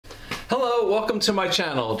Hello, welcome to my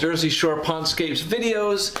channel, Jersey Shore Pondscapes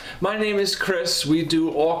videos. My name is Chris. We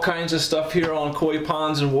do all kinds of stuff here on koi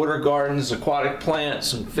ponds and water gardens, aquatic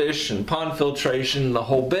plants and fish and pond filtration, the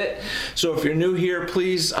whole bit. So if you're new here,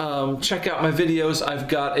 please check out my videos. I've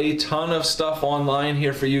got a ton of stuff online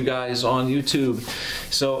here for you guys on YouTube.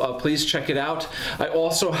 So please check it out. I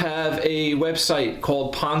also have a website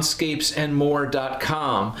called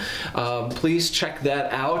pondscapesandmore.com. Please check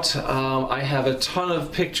that out. I have a ton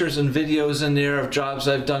of pictures and videos in there of jobs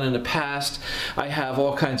I've done in the past. I have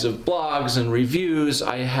all kinds of blogs and reviews.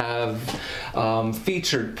 I have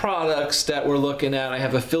featured products that we're looking at. I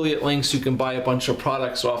have affiliate links. You can buy a bunch of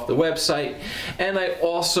products off the website. And I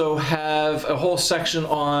also have a whole section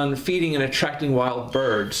on feeding and attracting wild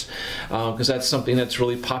birds, because that's something that's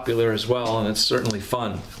really popular as well, and it's certainly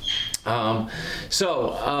fun.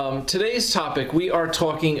 Today's topic, we are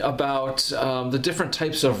talking about the different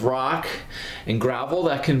types of rock and gravel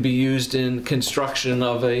that can be used in construction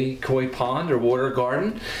of a koi pond or water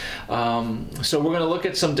garden. So we're going to look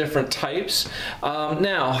at some different types.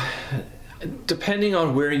 Now, depending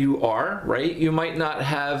on where you are, right, you might not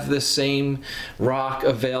have the same rock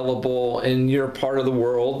available in your part of the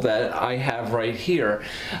world that I have right here.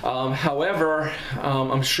 However,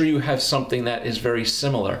 I'm sure you have something that is very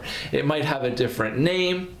similar. It might have a different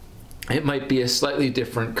name, it might be a slightly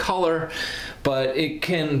different color, but it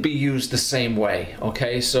can be used the same way.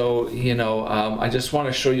 Okay, so I just want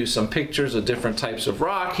to show you some pictures of different types of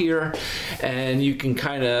rock here, and you can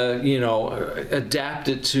kind of adapt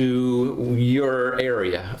it to your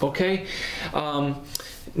area. Okay,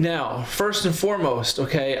 now first and foremost,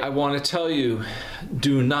 okay, I want to tell you,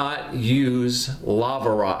 do not use lava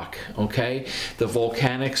rock. Okay, the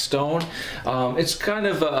volcanic stone, it's kind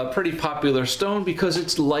of a pretty popular stone because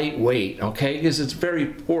it's lightweight, okay, because it's very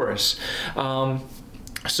porous.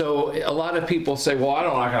 So a lot of people say, well, I'm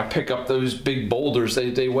not going to pick up those big boulders,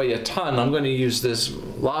 they weigh a ton, I'm going to use this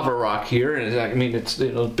lava rock here, and I mean, it's,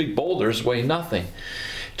 big boulders weigh nothing.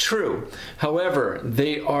 True. However,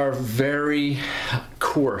 they are very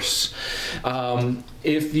coarse.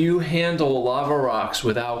 If you handle lava rocks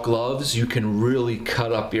without gloves, you can really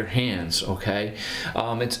cut up your hands, okay?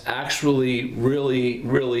 It's actually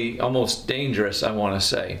really almost dangerous, I want to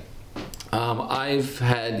say. I've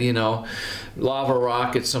had, lava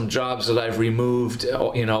rock at some jobs that I've removed,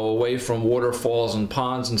 away from waterfalls and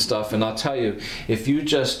ponds and stuff, and I'll tell you, if you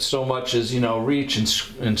just so much as, reach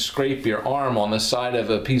and scrape your arm on the side of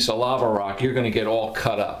a piece of lava rock, you're going to get all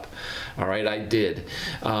cut up. All right, I did.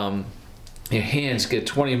 Your hands get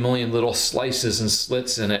 20 million little slices and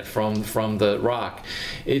slits in it from the rock.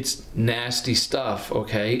 It's nasty stuff,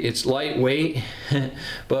 okay? It's lightweight,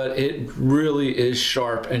 but it really is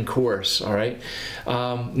sharp and coarse, all right?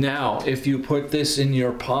 Now, if you put this in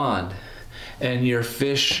your pond and your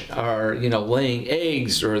fish are, laying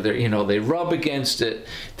eggs, or they're, they rub against it,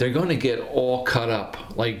 they're going to get all cut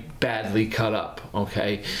up, like badly cut up,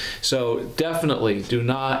 okay? So definitely do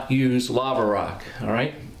not use lava rock, all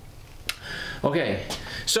right? Okay,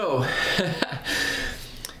 so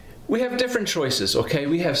we have different choices, okay?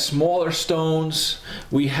 We have smaller stones,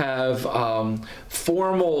 we have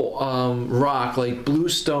formal rock like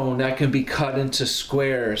bluestone that can be cut into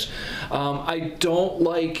squares. I don't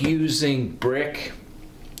like using brick.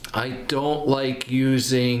 I don't like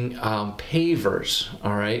using pavers,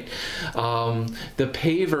 all right? The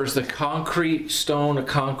pavers, the concrete stone, a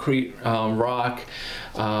concrete rock,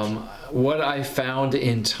 what I found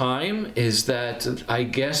in time is that I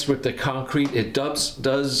guess with the concrete, it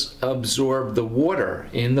does absorb the water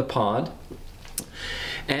in the pond.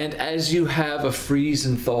 And as you have a freeze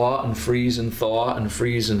and thaw and freeze and thaw and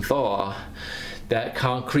freeze and thaw, that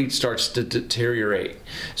concrete starts to deteriorate.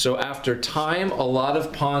 So after time, a lot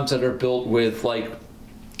of ponds that are built with like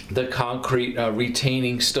the concrete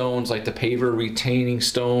retaining stones, like the paver retaining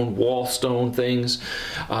stone, wall stone things,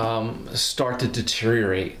 start to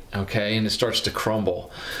deteriorate, okay, and it starts to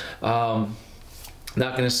crumble. Not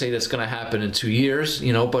going to say that's going to happen in 2 years,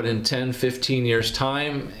 but in 10, 15 years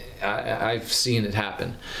time, I've seen it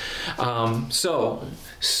happen. So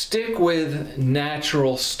stick with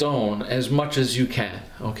natural stone as much as you can,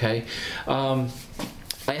 okay?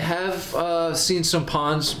 I have seen some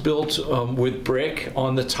ponds built with brick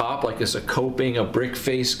on the top, like as a coping, a brick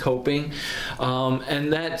face coping,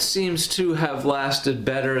 and that seems to have lasted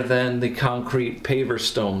better than the concrete paver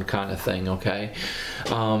stone kind of thing, okay?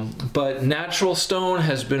 But natural stone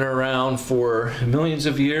has been around for millions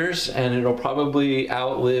of years, and it'll probably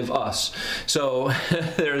outlive us. So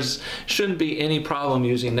shouldn't be any problem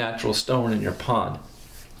using natural stone in your pond.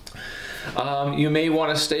 You may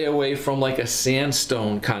want to stay away from like a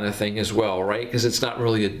sandstone kind of thing as well, right? Because it's not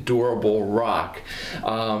really a durable rock.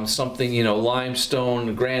 Something, you know,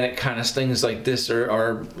 limestone, granite kind of things like this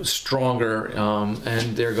are stronger,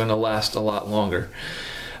 and they're going to last a lot longer.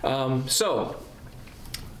 So,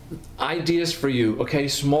 ideas for you, okay?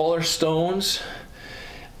 Smaller stones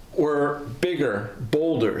or bigger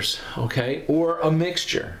boulders, okay? Or a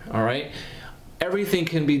mixture, all right? Everything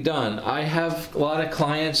can be done. I have a lot of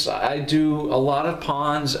clients, I do a lot of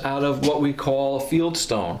ponds out of what we call a field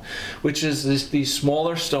stone, which is these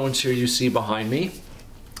smaller stones here you see behind me.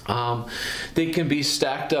 They can be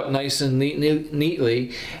stacked up nice and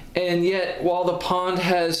neatly, and yet while the pond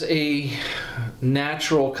has a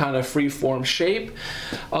natural kind of free-form shape,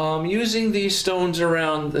 using these stones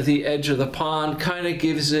around the edge of the pond kind of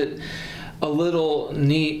gives it a little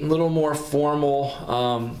neat, little more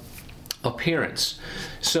formal appearance.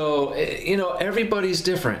 So, you know, everybody's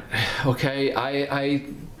different, okay? I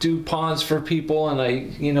do ponds for people, and I,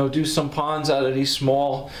 you know, do some ponds out of these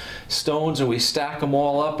small stones, and we stack them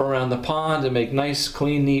all up around the pond and make nice,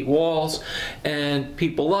 clean, neat walls, and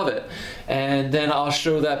people love it. And then I'll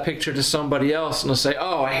show that picture to somebody else, and they'll say,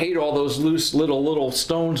 oh, I hate all those loose little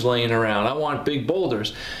stones laying around. I want big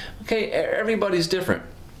boulders. Okay, everybody's different.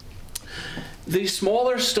 The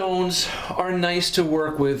smaller stones are nice to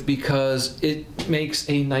work with because it makes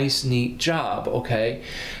a nice, neat job, okay?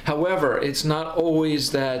 However, it's not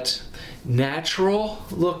always that natural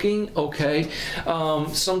looking, okay?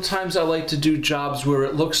 Sometimes I like to do jobs where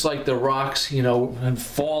it looks like the rocks, you know, have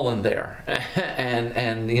fallen there.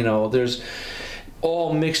 and you know, there's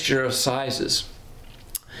all mixture of sizes.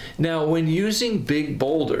 Now, when using big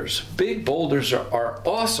boulders are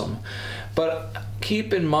awesome, but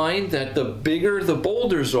keep in mind that the bigger the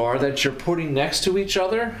boulders are that you're putting next to each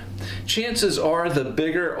other, chances are the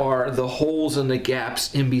bigger are the holes and the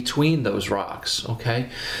gaps in between those rocks, okay?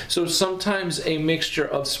 So sometimes a mixture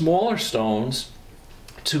of smaller stones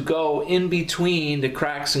to go in between the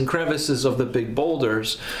cracks and crevices of the big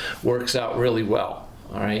boulders works out really well,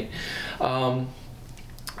 all right?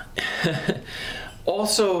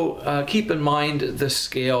 Also, keep in mind the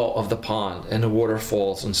scale of the pond and the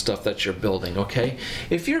waterfalls and stuff that you're building, okay?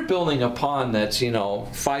 If you're building a pond that's, you know,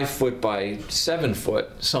 5 foot by 7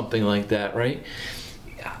 foot, something like that, right?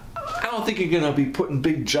 I don't think you're going to be putting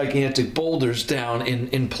big, gigantic boulders down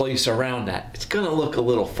in place around that. It's going to look a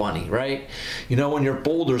little funny, right? You know, when your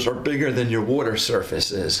boulders are bigger than your water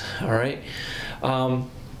surface is, all right?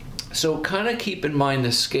 So kind of keep in mind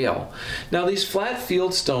the scale. Now these flat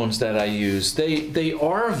field stones that I use, they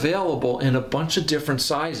are available in a bunch of different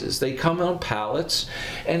sizes. They come on pallets,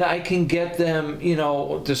 and I can get them, you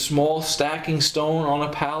know, the small stacking stone on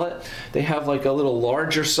a pallet. They have like a little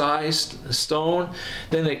larger sized stone.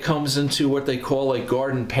 Then it comes into what they call like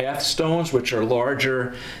garden path stones, which are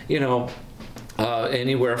larger, you know,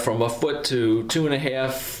 anywhere from 1 foot to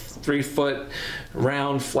 2.5, 3 foot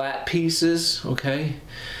round flat pieces, okay?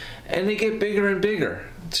 And they get bigger and bigger.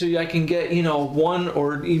 So I can get, you know, 1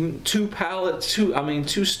 or even 2 pallets,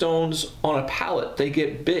 two stones on a pallet. They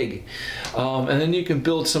get big. And then you can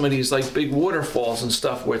build some of these like big waterfalls and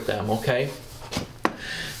stuff with them, okay?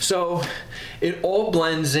 So it all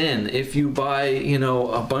blends in if you buy, you know,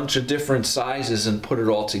 a bunch of different sizes and put it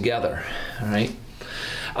all together, all right?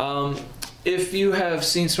 If you have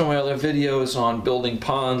seen some of my other videos on building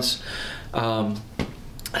ponds,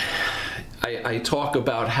 I talk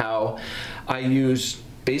about how I use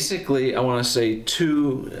basically, I want to say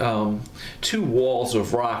two walls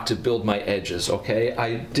of rock to build my edges, okay?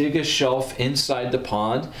 I dig a shelf inside the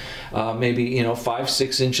pond, maybe, you know,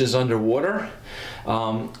 5-6 inches underwater,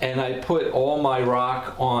 and I put all my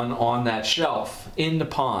rock on that shelf in the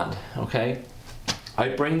pond, okay? I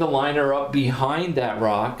bring the liner up behind that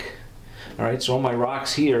rock, all right? So all my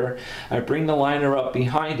rock's here. I bring the liner up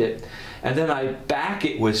behind it, and then I back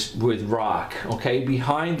it with rock, okay,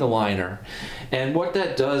 behind the liner. And what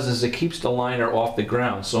that does is it keeps the liner off the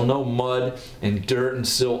ground, so no mud and dirt and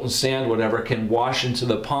silt and sand, whatever, can wash into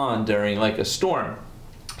the pond during like a storm.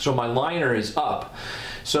 So my liner is up.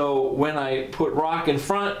 So when I put rock in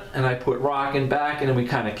front and I put rock in back, and then we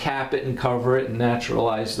kind of cap it and cover it and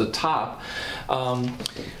naturalize the top,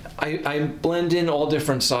 I blend in all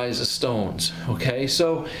different sizes stones, okay?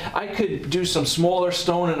 So I could do some smaller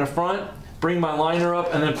stone in the front, bring my liner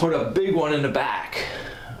up, and then put a big one in the back,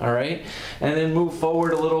 all right? And then move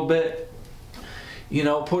forward a little bit, you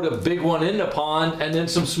know, put a big one in the pond and then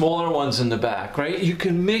some smaller ones in the back, right? You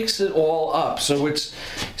can mix it all up. So it's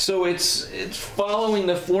following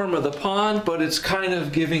the form of the pond, but it's kind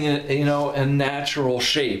of giving it, you know, a natural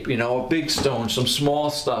shape, you know, a big stone, some small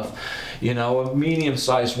stuff, you know, a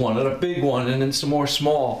medium-sized one and a big one and then some more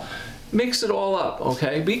small. Mix it all up,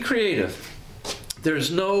 okay? Be creative.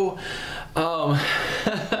 There's no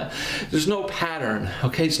there's no pattern,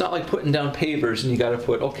 okay? It's not like putting down pavers and you got to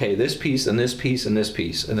put, okay, this piece and this piece and this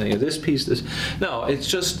piece and then this piece, this. No, it's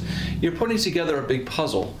just you're putting together a big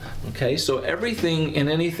puzzle, okay? So everything and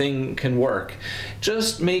anything can work.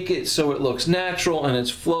 Just make it so it looks natural and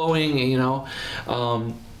it's flowing, you know.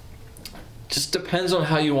 Just depends on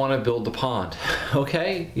how you want to build the pond,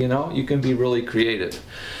 okay? You know, you can be really creative.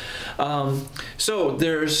 So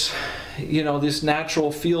there's, you know, this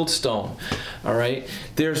natural field stone, all right?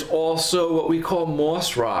 There's also what we call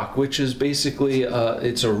moss rock, which is basically,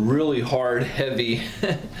 it's a really hard, heavy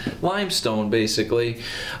limestone, basically.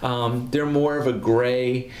 They're more of a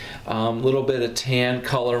gray, little bit of tan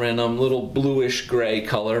color in them, little bluish gray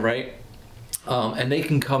color, right? And they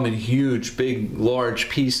can come in huge, big, large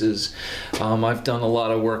pieces. I've done a lot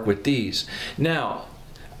of work with these. Now,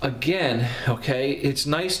 again, okay, it's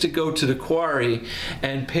nice to go to the quarry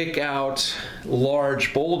and pick out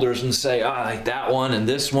large boulders and say, I like that one and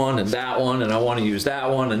this one and that one and I want to use that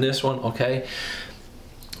one and this one, okay?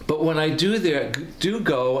 But when I do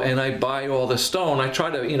go and I buy all the stone, I try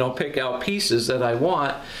to, you know, pick out pieces that I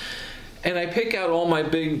want, and I pick out all my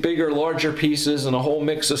bigger, larger pieces and a whole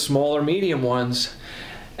mix of smaller, medium ones,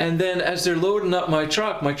 and then as they're loading up my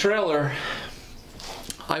truck, my trailer,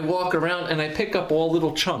 I walk around and I pick up all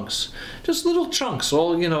little chunks, just little chunks,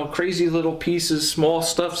 all, you know, crazy little pieces, small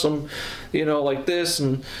stuff, some, you know, like this,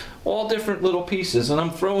 and all different little pieces. And I'm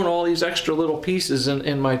throwing all these extra little pieces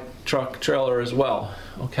in my truck trailer as well,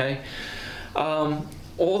 okay? All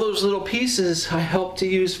those little pieces I help to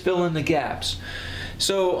use fill in the gaps.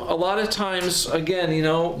 So a lot of times, again, you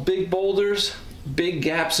know, big boulders, big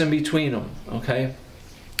gaps in between them, okay?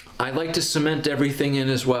 I like to cement everything in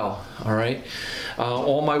as well, all right?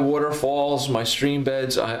 All my waterfalls, my stream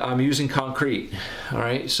beds, I'm using concrete, all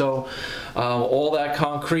right? So all that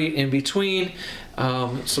concrete in between,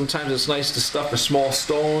 sometimes it's nice to stuff a small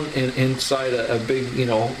stone inside a big, you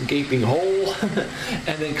know, gaping hole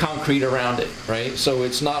and then concrete around it, right? So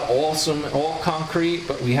it's not all concrete,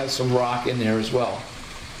 but we have some rock in there as well.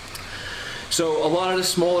 So a lot of the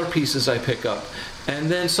smaller pieces I pick up.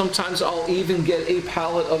 And then sometimes I'll even get a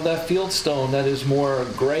palette of that field stone that is more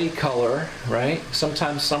gray color, right?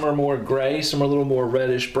 Sometimes some are more gray, some are a little more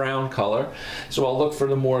reddish brown color. So I'll look for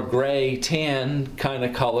the more gray, tan kind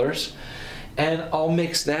of colors. And I'll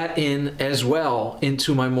mix that in as well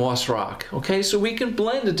into my moss rock. Okay, so we can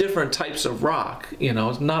blend the different types of rock. You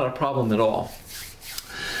know, it's not a problem at all.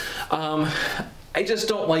 I just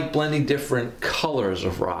don't like blending different colors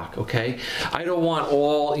of rock, okay? I don't want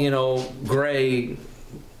all, you know, gray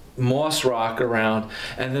moss rock around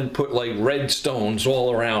and then put like red stones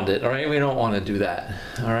all around it, all right? We don't want to do that,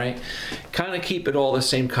 all right? Kind of keep it all the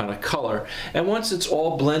same kind of color. And once it's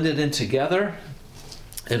all blended in together,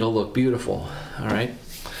 it'll look beautiful, all right?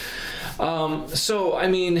 So, I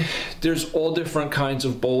mean, there's all different kinds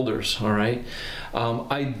of boulders, all right?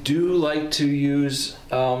 I do like to use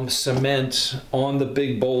cement on the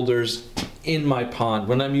big boulders in my pond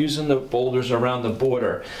when I'm using the boulders around the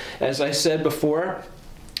border. As I said before,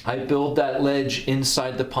 I build that ledge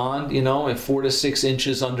inside the pond, you know, at 4 to 6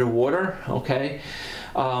 inches underwater, okay?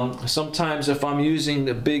 Sometimes if I'm using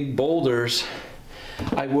the big boulders,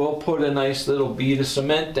 I will put a nice little bead of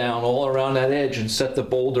cement down all around that edge and set the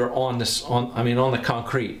boulder on the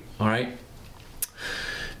concrete, all right?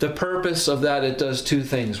 The purpose of that, it does two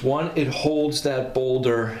things. One, it holds that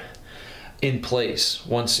boulder in place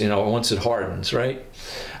once it hardens, right?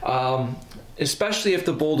 Especially if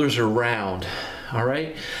the boulders are round, all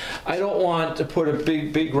right? I don't want to put a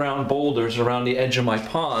big round boulders around the edge of my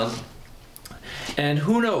pond. And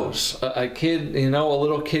who knows, a kid, you know, a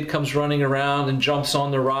little kid comes running around and jumps on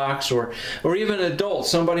the rocks, or even an adult.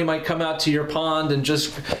 Somebody might come out to your pond and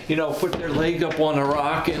just, you know, put their leg up on a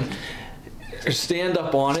rock and stand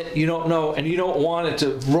up on it. You don't know, and you don't want it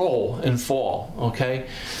to roll and fall, okay?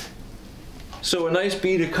 So a nice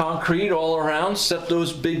bead of concrete all around, set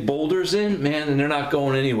those big boulders in, man, and they're not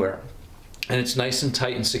going anywhere. And it's nice and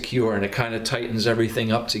tight and secure, and it kind of tightens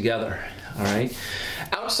everything up together, all right?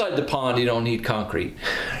 Outside the pond, you don't need concrete,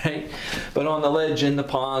 right? But on the ledge in the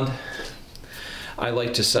pond, I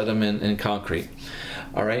like to set them in concrete,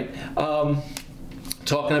 all right?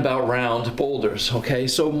 talking about round boulders. Okay,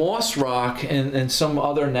 so moss rock and some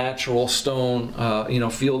other natural stone, you know,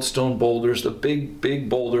 field stone boulders, the big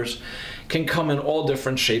boulders, can come in all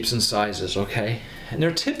different shapes and sizes. Okay, and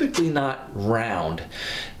they're typically not round.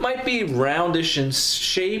 Might be roundish in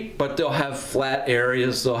shape, but they'll have flat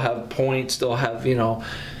areas, they'll have points, they'll have, you know,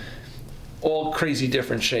 all crazy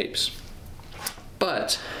different shapes.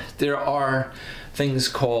 But there are things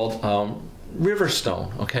called river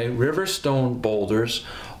stone. Okay, river stone boulders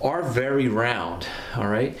are very round, all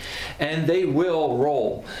right, and they will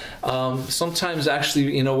roll. Sometimes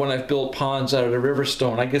actually, you know, when I've built ponds out of the river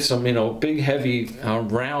stone, I get some, you know, big heavy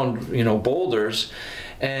round, you know, boulders,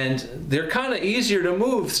 and they're kind of easier to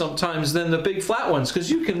move sometimes than the big flat ones,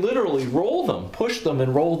 because you can literally roll them, push them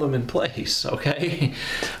and roll them in place. Okay,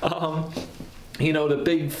 you know, the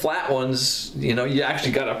big flat ones, you know, you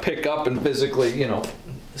actually got to pick up and physically, you know,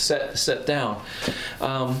 set down.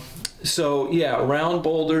 So yeah, round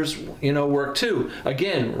boulders, you know, work too.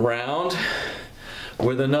 Again, round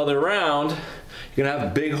with another round, you're gonna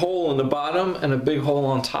have a big hole in the bottom and a big hole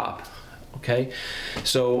on top. Okay,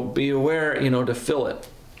 so be aware, you know, to fill it.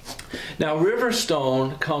 Now, river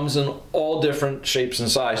stone comes in all different shapes and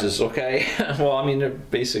sizes. Okay, well, I mean, they're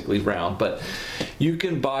basically round, but you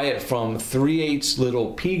can buy it from 3/8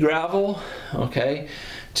 little pea gravel, okay,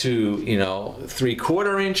 to, you know,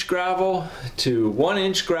 3/4 inch gravel, to 1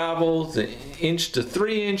 inch gravel, the inch to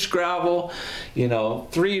 3 inch gravel, you know,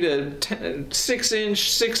 3 to 6 inch,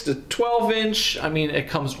 6 to 12 inch. I mean, it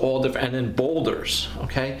comes all different. And then boulders,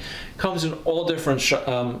 okay, comes in all different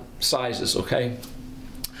sizes. Okay,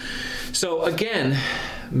 so again,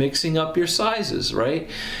 mixing up your sizes, right?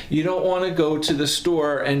 You don't want to go to the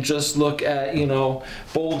store and just look at, you know,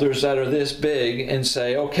 boulders that are this big and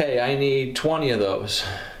say, okay, I need 20 of those.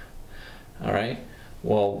 All right,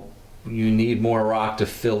 well, you need more rock to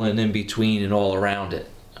fill in between and all around it.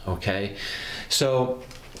 Okay, so,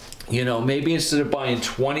 you know, maybe instead of buying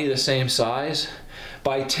 20 the same size,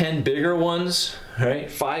 buy 10 bigger ones, right?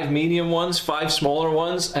 5 medium ones, 5 smaller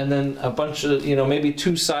ones, and then a bunch of, you know, maybe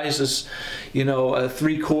 2 sizes, you know, a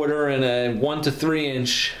 3/4 and a 1 to 3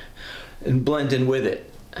 inch, and blend in with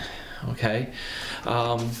it. Okay.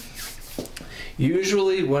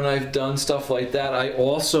 Usually when I've done stuff like that, I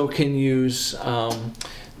also can use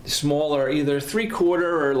smaller, either 3/4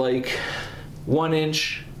 or like 1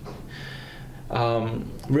 inch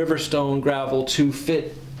river stone gravel to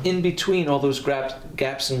fit in between all those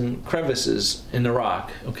gaps and crevices in the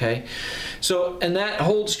rock. Okay, so, and that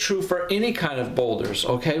holds true for any kind of boulders.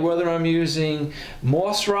 Okay, whether I'm using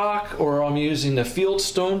moss rock or I'm using the field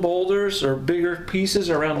stone boulders or bigger pieces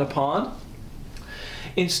around the pond,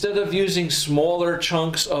 instead of using smaller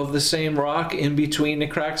chunks of the same rock in between the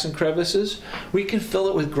cracks and crevices, we can fill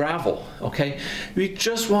it with gravel. Okay, we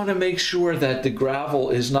just want to make sure that the gravel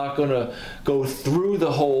is not going to go through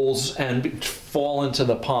the holes and fall into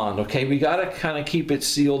the pond. Okay, we got to kind of keep it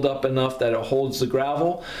sealed up enough that it holds the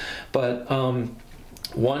gravel, but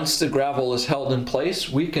once the gravel is held in place,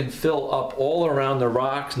 we can fill up all around the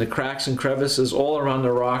rocks and the cracks and crevices all around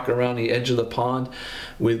the rock, around the edge of the pond,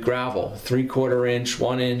 with gravel, 3/4 inch,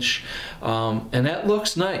 1 inch, and that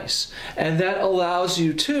looks nice. And that allows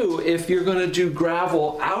you too, if you're going to do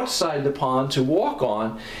gravel outside the pond to walk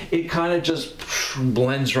on, it kind of just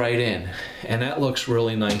blends right in, and that looks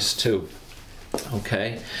really nice too.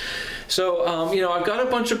 Okay. So, you know, I've got a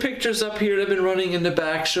bunch of pictures up here that I've been running in the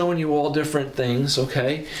back showing you all different things,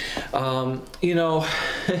 okay? You know,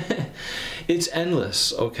 it's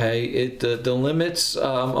endless, okay? The limits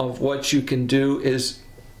of what you can do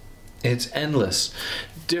it's endless.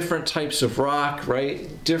 Different types of rock,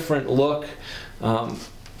 right? Different look,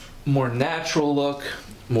 more natural look,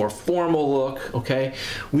 more formal look. Okay,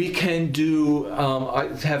 we can do, I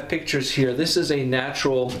have pictures here. This is a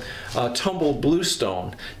natural tumbled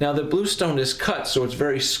bluestone. Now the bluestone is cut, so it's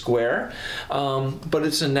very square, but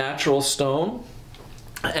it's a natural stone,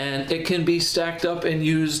 and it can be stacked up and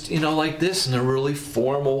used, you know, like this in a really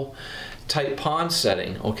formal type pond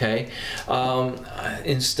setting. Okay,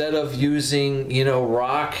 instead of using, you know,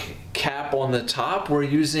 rock cap on the top, we're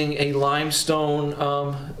using a limestone,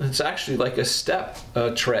 it's actually like a step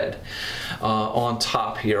tread on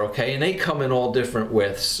top here. Okay, and they come in all different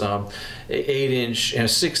widths, 8 inch,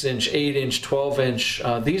 6 inch, 8 inch, 12 inch.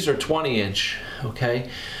 These are 20 inch. Okay,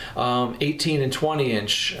 18 and 20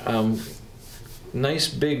 inch. Nice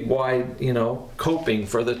big wide, you know, coping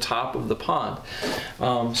for the top of the pond.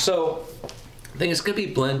 So I think it's going to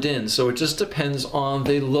be blend in, so it just depends on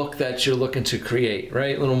the look that you're looking to create,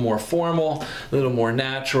 right? A little more formal, a little more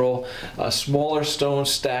natural, smaller stones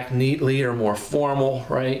stacked neatly or more formal,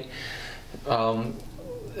 right?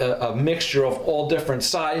 a mixture of all different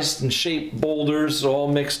sized and shaped boulders all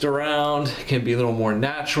mixed around. It can be a little more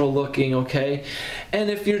natural looking, okay? And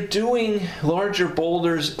if you're doing larger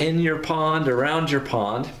boulders in your pond, around your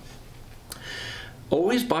pond,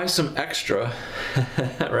 always buy some extra,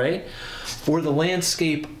 right, for the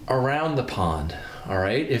landscape around the pond. All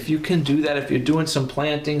right, if you can do that, if you're doing some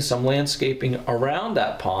planting, some landscaping around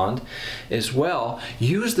that pond as well,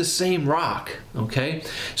 use the same rock, okay?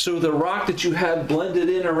 So the rock that you have blended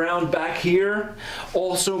in around back here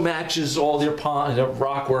also matches all your pond,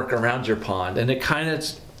 rock work around your pond, and it kind of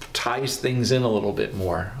ties things in a little bit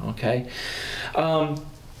more, okay?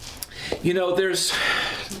 You know, there's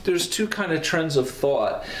two kind of trends of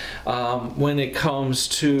thought when it comes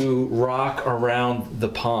to rock around the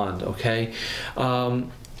pond, okay? A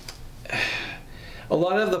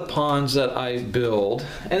lot of the ponds that I build,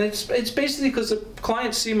 and it's basically because the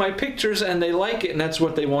clients see my pictures and they like it and that's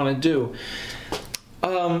what they want to do.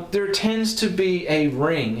 There tends to be a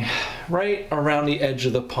ring right around the edge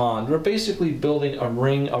of the pond. We're basically building a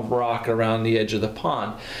ring of rock around the edge of the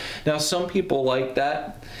pond. Now, some people like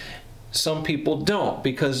that. Some people don't,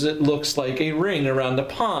 because it looks like a ring around the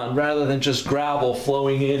pond rather than just gravel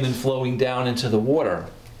flowing in and flowing down into the water.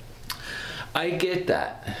 I get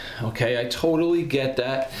that, okay? I totally get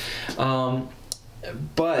that.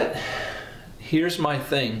 But here's my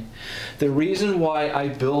thing. The reason why I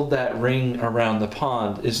build that ring around the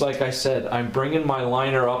pond is, like I said, I'm bringing my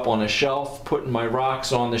liner up on a shelf, putting my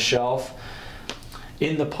rocks on the shelf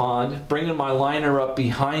in the pond, bringing my liner up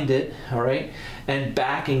behind it, all right, and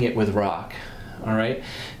backing it with rock, all right?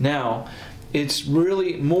 Now, it's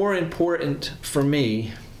really more important for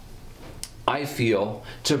me, I feel,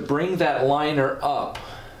 to bring that liner up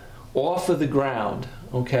off of the ground,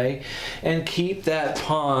 okay, and keep that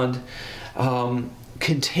pond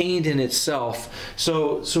contained in itself.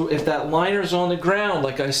 So if that liner's on the ground,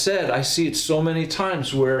 like I said, I see it so many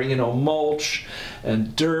times where, you know, mulch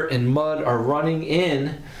and dirt and mud are running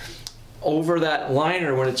in over that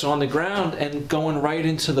liner when it's on the ground and going right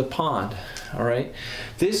into the pond, all right?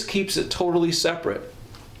 This keeps it totally separate.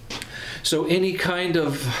 So any kind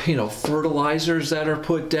of, you know, fertilizers that are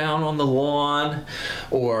put down on the lawn,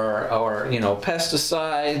 or you know,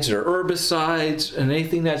 pesticides or herbicides and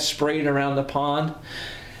anything that's sprayed around the pond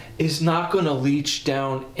is not going to leach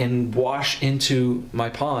down and wash into my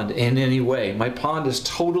pond in any way. My pond is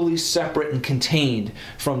totally separate and contained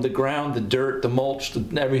from the ground, the dirt, the mulch,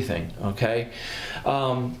 everything, okay?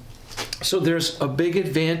 So there's a big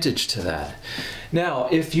advantage to that. Now,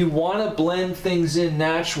 if you want to blend things in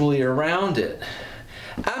naturally around it,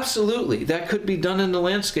 absolutely, that could be done in the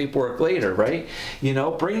landscape work later, right? You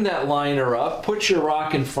know, bring that liner up, put your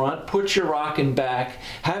rock in front, put your rock in back,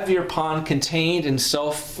 have your pond contained and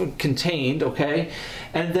self-contained, okay?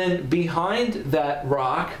 And then behind that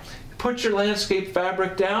rock, put your landscape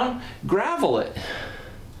fabric down, gravel it.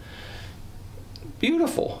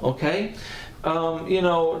 Beautiful, okay? You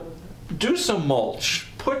know, do some mulch,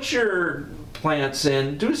 put your plants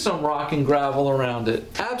in, do some rock and gravel around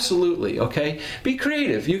it. Absolutely, okay? Be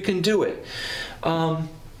creative, you can do it. But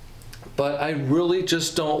I really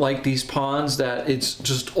just don't like these ponds that it's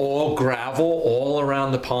just all gravel all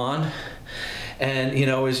around the pond. And you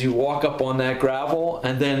know, as you walk up on that gravel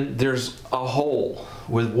and then there's a hole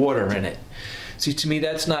with water in it. See, to me,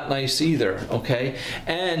 that's not nice either, okay?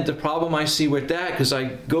 And the problem I see with that, because I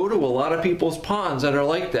go to a lot of people's ponds that are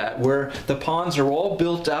like that, where the ponds are all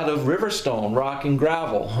built out of riverstone, rock and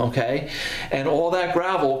gravel, okay? And all that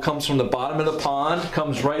gravel comes from the bottom of the pond,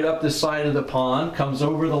 comes right up the side of the pond, comes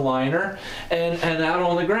over the liner, and out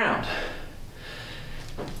on the ground.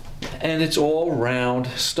 And it's all round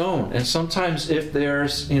stone. And sometimes if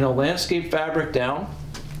there's, you know, landscape fabric down,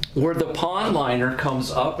 where the pond liner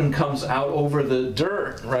comes up and comes out over the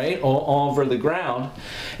dirt, right, all over the ground,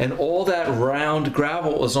 and all that round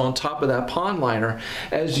gravel is on top of that pond liner.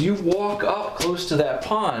 As you walk up close to that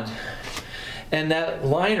pond and that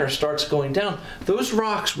liner starts going down, those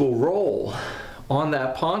rocks will roll on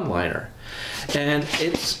that pond liner. And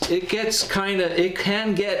it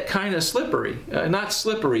can get kind of slippery. Not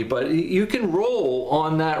slippery, but you can roll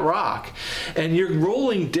on that rock. And you're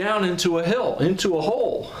rolling down into a hill, into a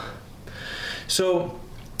hole. So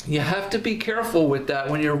you have to be careful with that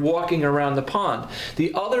when you're walking around the pond.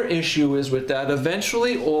 The other issue is with that,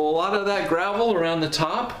 eventually a lot of that gravel around the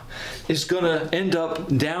top is going to end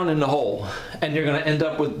up down in the hole. And you're going to end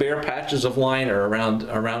up with bare patches of liner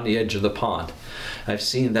around the edge of the pond. I've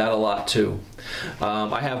seen that a lot too.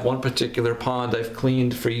 I have one particular pond I've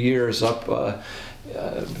cleaned for years up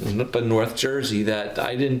up in North Jersey that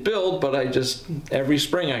I didn't build, but every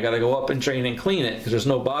spring I got to go up and drain and clean it because there's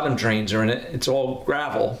no bottom drains in it. It's all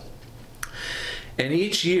gravel. And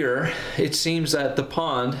each year it seems that the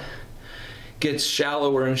pond gets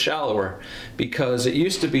shallower and shallower because it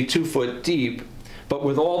used to be 2 foot deep, but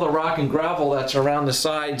with all the rock and gravel that's around the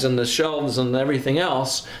sides and the shelves and everything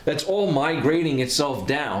else, that's all migrating itself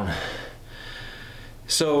down.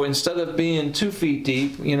 So instead of being 2 feet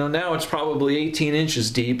deep, you know, now it's probably 18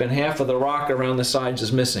 inches deep and half of the rock around the sides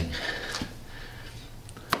is missing.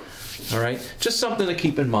 All right, just something to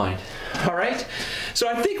keep in mind. All right, so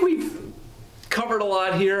I think we've covered a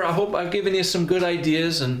lot here. I hope I've given you some good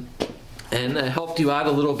ideas and helped you out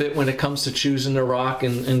a little bit when it comes to choosing the rock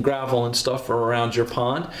and gravel and stuff for around your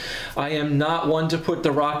pond. I am not one to put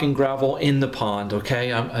the rock and gravel in the pond,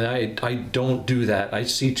 okay? I don't do that. I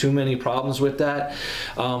see too many problems with that.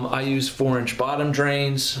 I use 4-inch bottom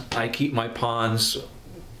drains. I keep my ponds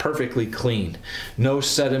perfectly clean. No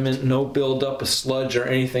sediment, no buildup of sludge or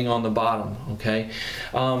anything on the bottom, okay?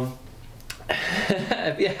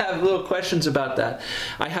 If you have little questions about that,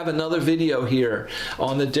 I have another video here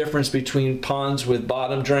on the difference between ponds with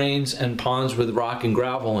bottom drains and ponds with rock and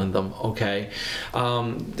gravel in them, okay?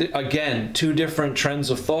 Again, 2 different trends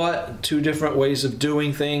of thought, 2 different ways of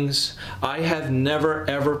doing things. I have never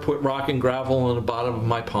ever put rock and gravel on the bottom of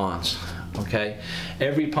my ponds, okay?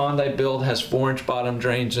 Every pond I build has 4-inch bottom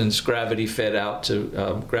drains and it's gravity fed out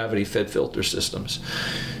to gravity fed filter systems.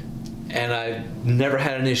 And I've never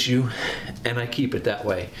had an issue, and I keep it that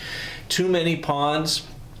way. Too many ponds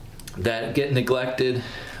that get neglected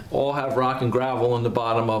all have rock and gravel in the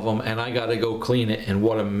bottom of them, and I gotta go clean it, and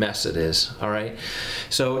what a mess it is, all right?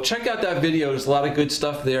 So check out that video. There's a lot of good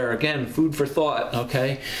stuff there. Again, food for thought,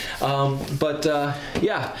 okay?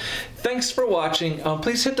 Yeah, thanks for watching.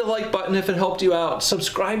 Please hit the like button if it helped you out.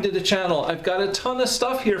 Subscribe to the channel. I've got a ton of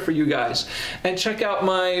stuff here for you guys. And check out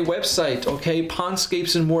my website, okay,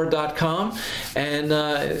 pondscapesandmore.com, and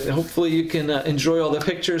hopefully you can enjoy all the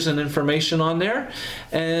pictures and information on there.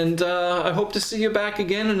 And I hope to see you back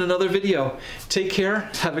again in another video. Take care.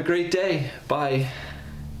 Have a great day. Bye.